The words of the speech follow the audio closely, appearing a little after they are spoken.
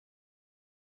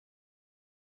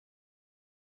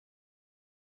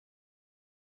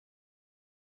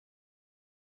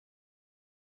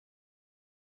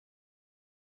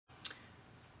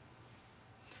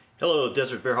Hello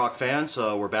Desert Bearhawk fans,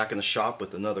 we're back in the shop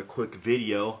with another quick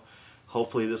video.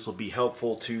 Hopefully this will be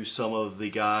helpful to some of the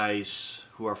guys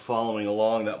who are following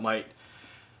along that might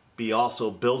be also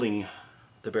building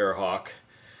the Bearhawk.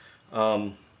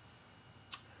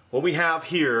 What we have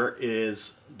here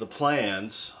is the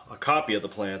plans, a copy of the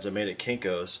plans I made at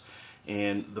Kinko's,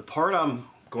 and the part I'm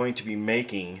going to be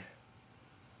making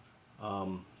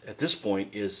at this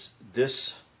point is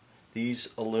these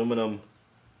aluminum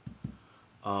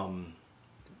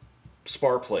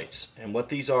spar plates. And what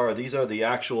these are the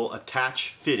actual attach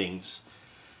fittings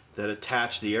that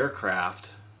attach the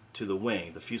aircraft to the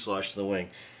wing, the fuselage to the wing.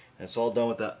 And it's all done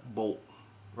with that bolt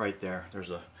right there. There's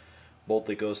a bolt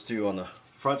that goes through on the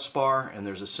front spar, and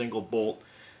there's a single bolt,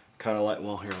 kind of like,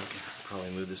 well, here, let me probably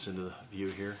move this into the view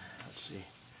here. Let's see.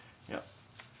 Yep,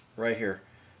 right here,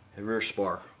 the rear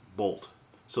spar bolt.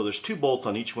 So there's two bolts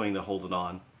on each wing that hold it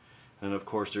on. And of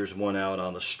course there's one out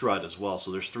on the strut as well,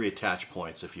 so there's three attach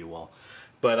points, if you will.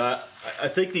 But I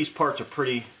think these parts are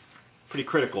pretty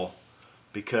critical,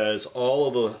 because all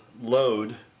of the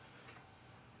load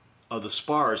of the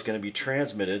spar is going to be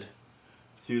transmitted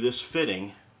through this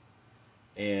fitting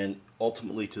and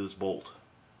ultimately to this bolt.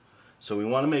 So we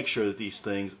want to make sure that these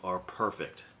things are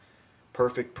perfect.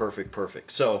 Perfect, perfect, perfect.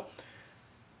 So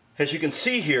as you can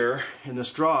see here in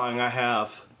this drawing, I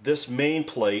have this main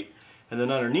plate, and then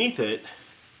underneath it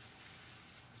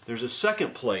there's a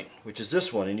second plate, which is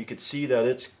this one, and you can see that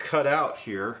it's cut out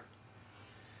here,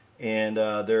 and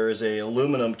there is a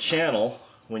aluminum channel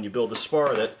when you build the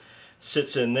spar that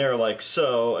sits in there like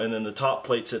so, and then the top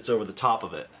plate sits over the top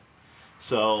of it.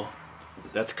 So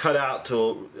that's cut out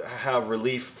to have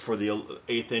relief for the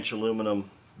 1/8 inch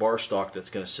aluminum bar stock that's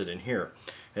going to sit in here.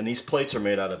 And these plates are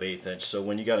made out of 1/8 inch, so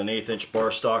when you got an 1/8 inch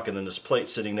bar stock and then this plate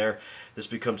sitting there, this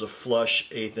becomes a flush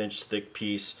 1/8 inch thick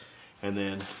piece, and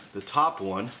then the top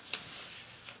one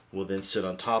will then sit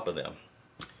on top of them.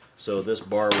 So this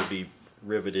bar would be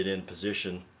riveted in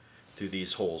position through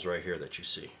these holes right here that you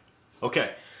see.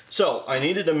 Okay, so I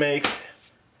needed to make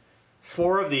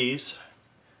 4 of these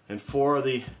and 4 of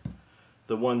the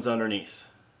ones underneath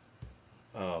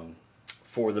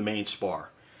for the main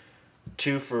spar.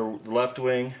 2 for the left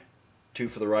wing, 2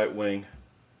 for the right wing,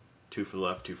 2 for the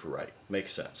left, 2 for right.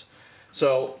 Makes sense.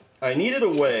 So I needed a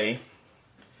way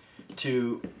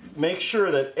to make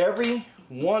sure that every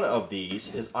one of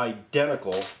these is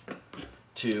identical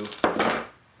to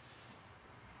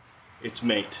its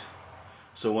mate.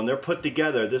 So when they're put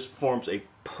together, this forms a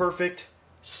perfect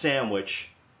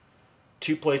sandwich.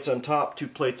 2 plates on top, 2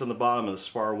 plates on the bottom, and the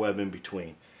spar web in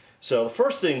between. So the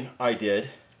first thing I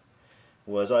did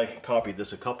was I copied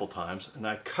this a couple times, and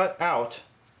I cut out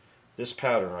this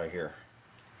pattern right here,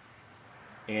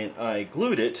 and I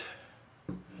glued it,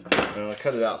 and I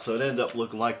cut it out so it ended up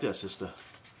looking like this. This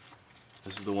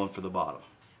is the one for the bottom.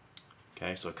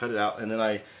 Okay, so I cut it out, and then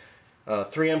I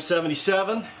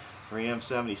 3M77,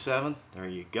 there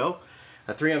you go.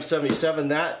 I 3M77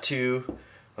 that to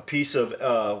a piece of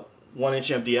 1-inch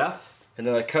MDF, and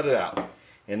then I cut it out,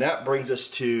 and that brings us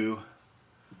to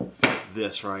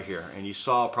this right here. And you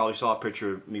probably saw a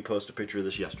picture of me, post a picture of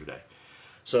this yesterday.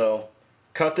 So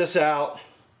cut this out,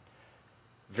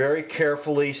 very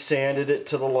carefully sanded it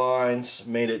to the lines,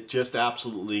 made it just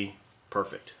absolutely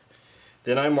perfect.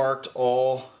 Then I marked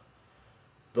all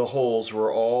the holes where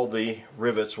all the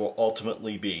rivets will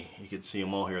ultimately be. You can see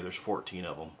them all here. There's 14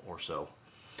 of them or so.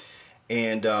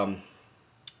 And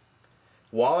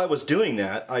while I was doing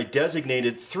that, I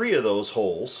designated 3 of those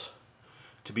holes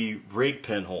to be rig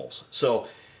pin holes. So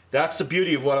that's the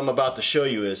beauty of what I'm about to show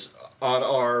you, is on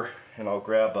our, and I'll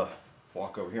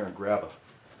walk over here and grab a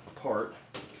part.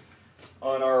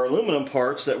 On our aluminum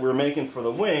parts that we're making for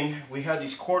the wing, we had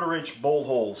these 1/4 inch bolt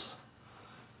holes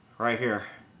right here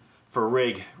for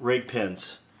rig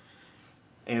pins.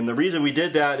 And the reason we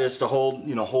did that is to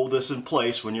hold this in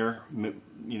place when you're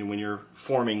when you're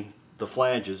forming the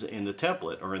flanges in the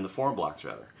template, or in the form blocks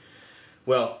rather.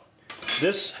 Well,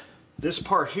 this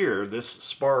part here, this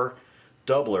spar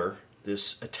doubler,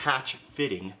 this attach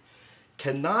fitting,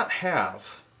 cannot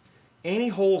have any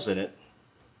holes in it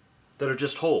that are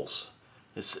just holes.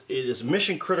 It is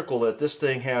mission critical that this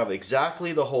thing have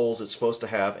exactly the holes it's supposed to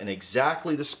have and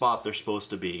exactly the spot they're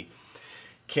supposed to be.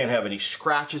 Can't have any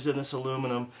scratches in this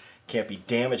aluminum, can't be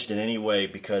damaged in any way,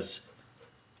 because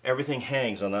everything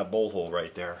hangs on that bolt hole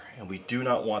right there, and we do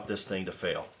not want this thing to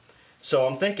fail. So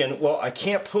I'm thinking, well, I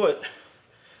can't put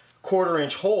 1/4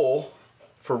 inch hole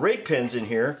for rig pins in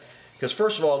here, because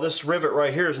first of all, this rivet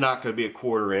right here is not going to be a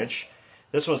 1/4 inch.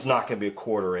 This one's not going to be a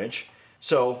 1/4 inch.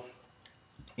 So,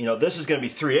 this is going to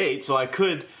be 3/8, so I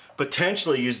could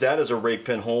potentially use that as a rig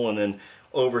pin hole and then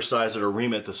oversize it or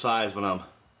ream it to size when I'm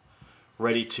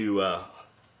ready to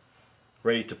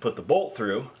put the bolt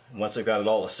through. And once I've got it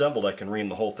all assembled, I can ream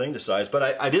the whole thing to size.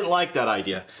 But I didn't like that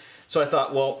idea, so I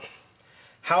thought, well,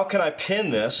 how can I pin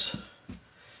this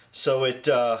so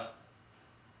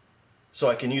so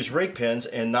I can use rake pins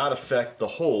and not affect the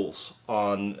holes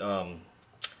on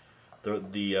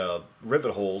the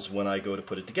rivet holes when I go to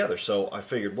put it together. So I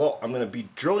figured, well, I'm going to be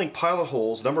drilling pilot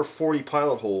holes, number 40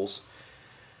 pilot holes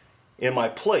in my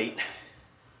plate.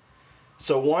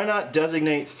 So why not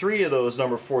designate 3 of those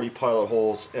number 40 pilot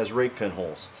holes as rake pin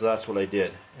holes? So that's what I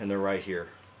did, and they're right here.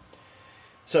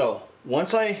 So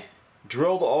once I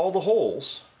drilled all the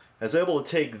holes, I was able to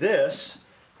take this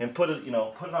and put it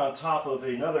on top of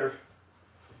another,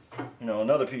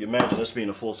 another piece. Imagine this being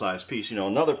a full-size piece,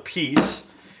 another piece.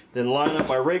 Then line up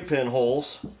my rake pin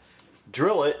holes,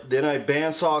 drill it, then I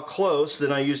bandsaw close, then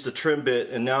I use the trim bit,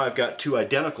 and now I've got 2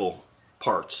 identical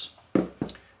parts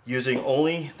using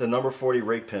only the number 40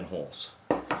 rake pin holes.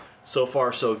 So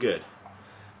far, so good.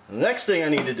 The next thing I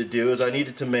needed to do is I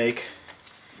needed to make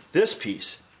this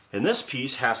piece, and this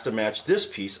piece has to match this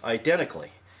piece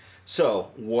identically.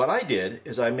 So what I did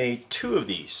is I made 2 of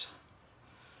these.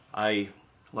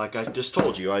 Like I just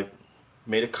told you, I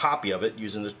made a copy of it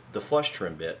using the flush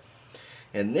trim bit,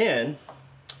 and then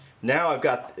now I've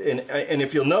got, and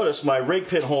if you'll notice, my rake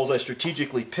pin holes, I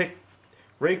strategically picked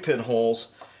rake pin holes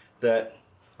that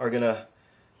are gonna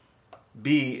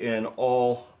be in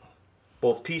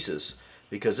both pieces,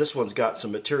 because this one's got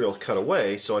some material cut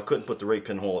away, so I couldn't put the rake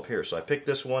pin hole up here. So I picked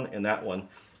this one and that one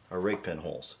are rake pin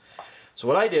holes. So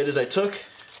what I did is I took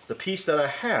the piece that I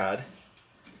had,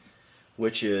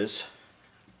 which is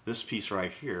this piece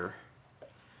right here,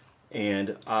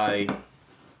 and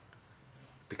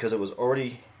because it was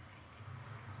already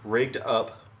rigged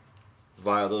up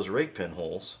via those rake pin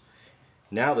holes,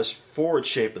 now this forward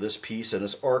shape of this piece and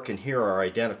this arc in here are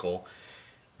identical.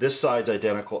 This side's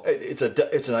identical. It's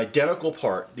an identical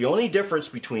part. The only difference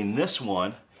between this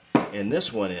one and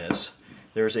this one is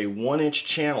there's a 1-inch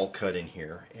channel cut in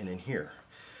here and in here.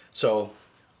 So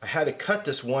I had to cut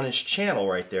this 1-inch channel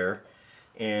right there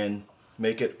and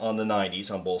make it on the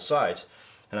 90s on both sides.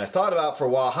 And I thought about for a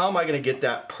while, how am I going to get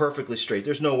that perfectly straight?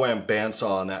 There's no way I'm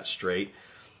bandsawing that straight.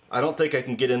 I don't think I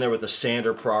can get in there with a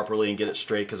sander properly and get it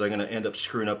straight, because I'm going to end up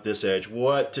screwing up this edge.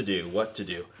 What to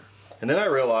do? And then I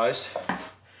realized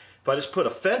if I just put a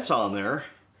fence on there,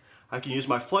 I can use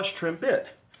my flush trim bit.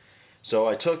 So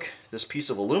I took this piece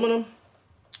of aluminum,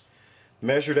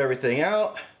 measured everything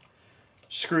out,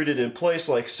 screwed it in place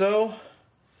like so,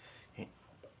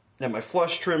 and my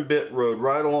flush trim bit rode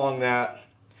right along that.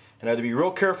 And I had to be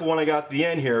real careful when I got to the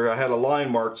end here. I had a line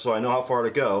marked so I know how far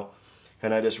to go.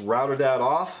 And I just routed that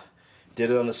off, did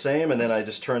it on the same, and then I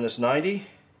just turned this 90,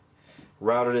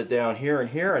 routed it down here and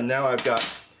here, and now I've got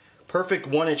perfect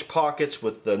 1-inch pockets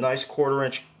with the nice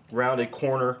 1/4-inch rounded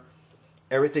corner.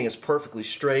 Everything is perfectly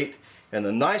straight. And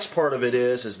the nice part of it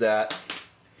is that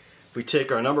if we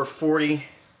take our number 40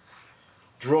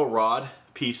 drill rod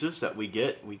pieces that we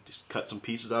get, we just cut some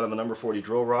pieces out of a number 40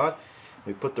 drill rod,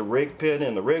 we put the rig pin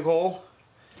in the rig hole,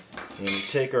 and we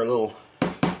take our little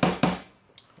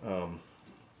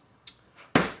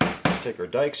take our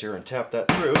dikes here and tap that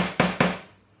through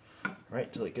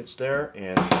right till it gets there,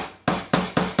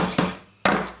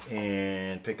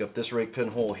 and pick up this rig pin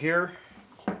hole here.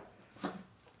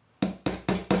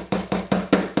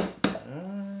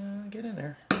 Get in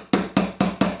there.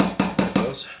 There it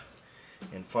goes.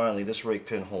 And finally this rig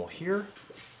pin hole here.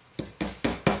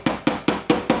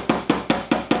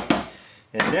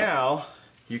 And now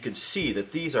you can see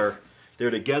that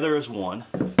they're together as one,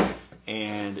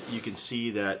 and you can see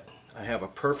that I have a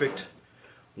perfect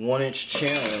 1-inch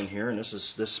channel in here, and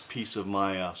this piece of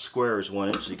my square is 1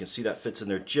 inch, so you can see that fits in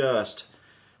there just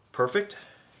perfect,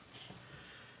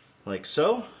 like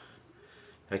so.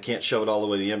 I can't shove it all the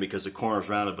way to the end because the corner is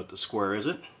rounded but the square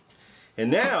isn't. And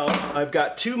now I've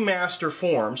got 2 master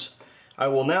forms. I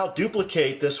will now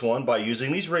duplicate this one by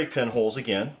using these rake pin holes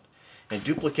again, and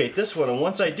duplicate this one, and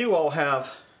once I do, I'll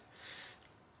have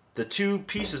the 2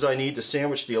 pieces I need to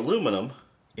sandwich the aluminum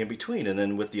in between. And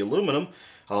then with the aluminum,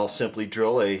 I'll simply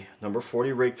drill a number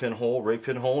 40 rake pin hole, rake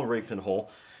pin hole, and rake pin hole,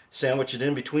 sandwich it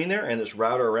in between there, and this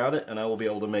router around it, and I will be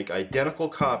able to make identical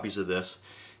copies of this,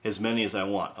 as many as I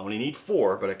want. I only need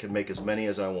 4, but I can make as many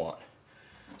as I want.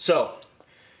 So,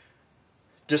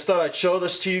 just thought I'd show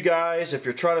this to you guys. If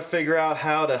you're trying to figure out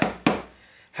how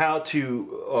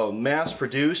to mass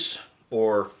produce,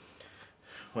 or,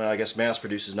 well, I guess mass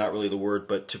produce is not really the word,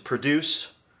 but to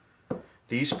produce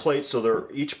these plates so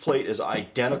each plate is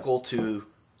identical to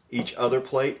each other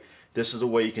plate, this is the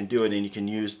way you can do it, and you can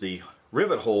use the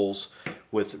rivet holes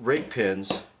with rake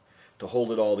pins to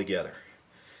hold it all together.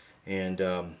 And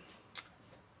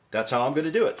that's how I'm going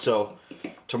to do it. So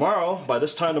tomorrow, by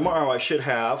this time tomorrow, I should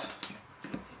have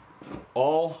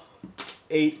all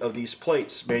 8 of these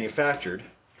plates manufactured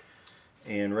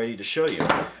and ready to show you.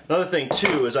 Another thing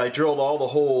too is I drilled all the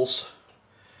holes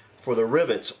for the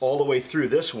rivets all the way through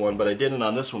this one, but I didn't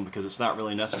on this one because it's not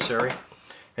really necessary.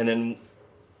 And then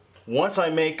once I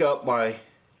make up my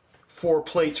 4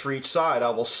 plates for each side, I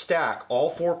will stack all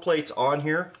 4 plates on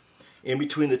here in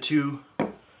between the 2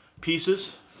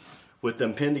 pieces with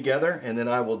them pinned together, and then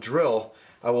I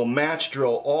will match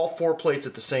drill all 4 plates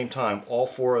at the same time,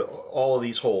 all of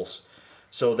these holes.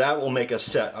 So that will make a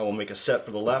set. I will make a set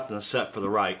for the left and a set for the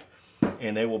right,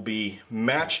 and they will be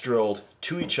match drilled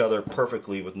to each other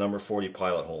perfectly with number 40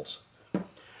 pilot holes.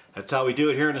 That's how we do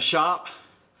it here in the shop.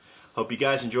 Hope you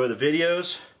guys enjoy the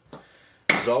videos.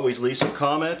 As always, leave some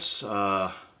comments.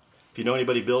 If you know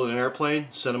anybody building an airplane,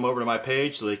 send them over to my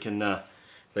page so they can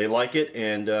they like it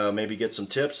and maybe get some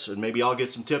tips, and maybe I'll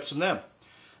get some tips from them.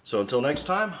 So until next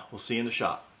time, we'll see you in the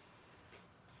shop.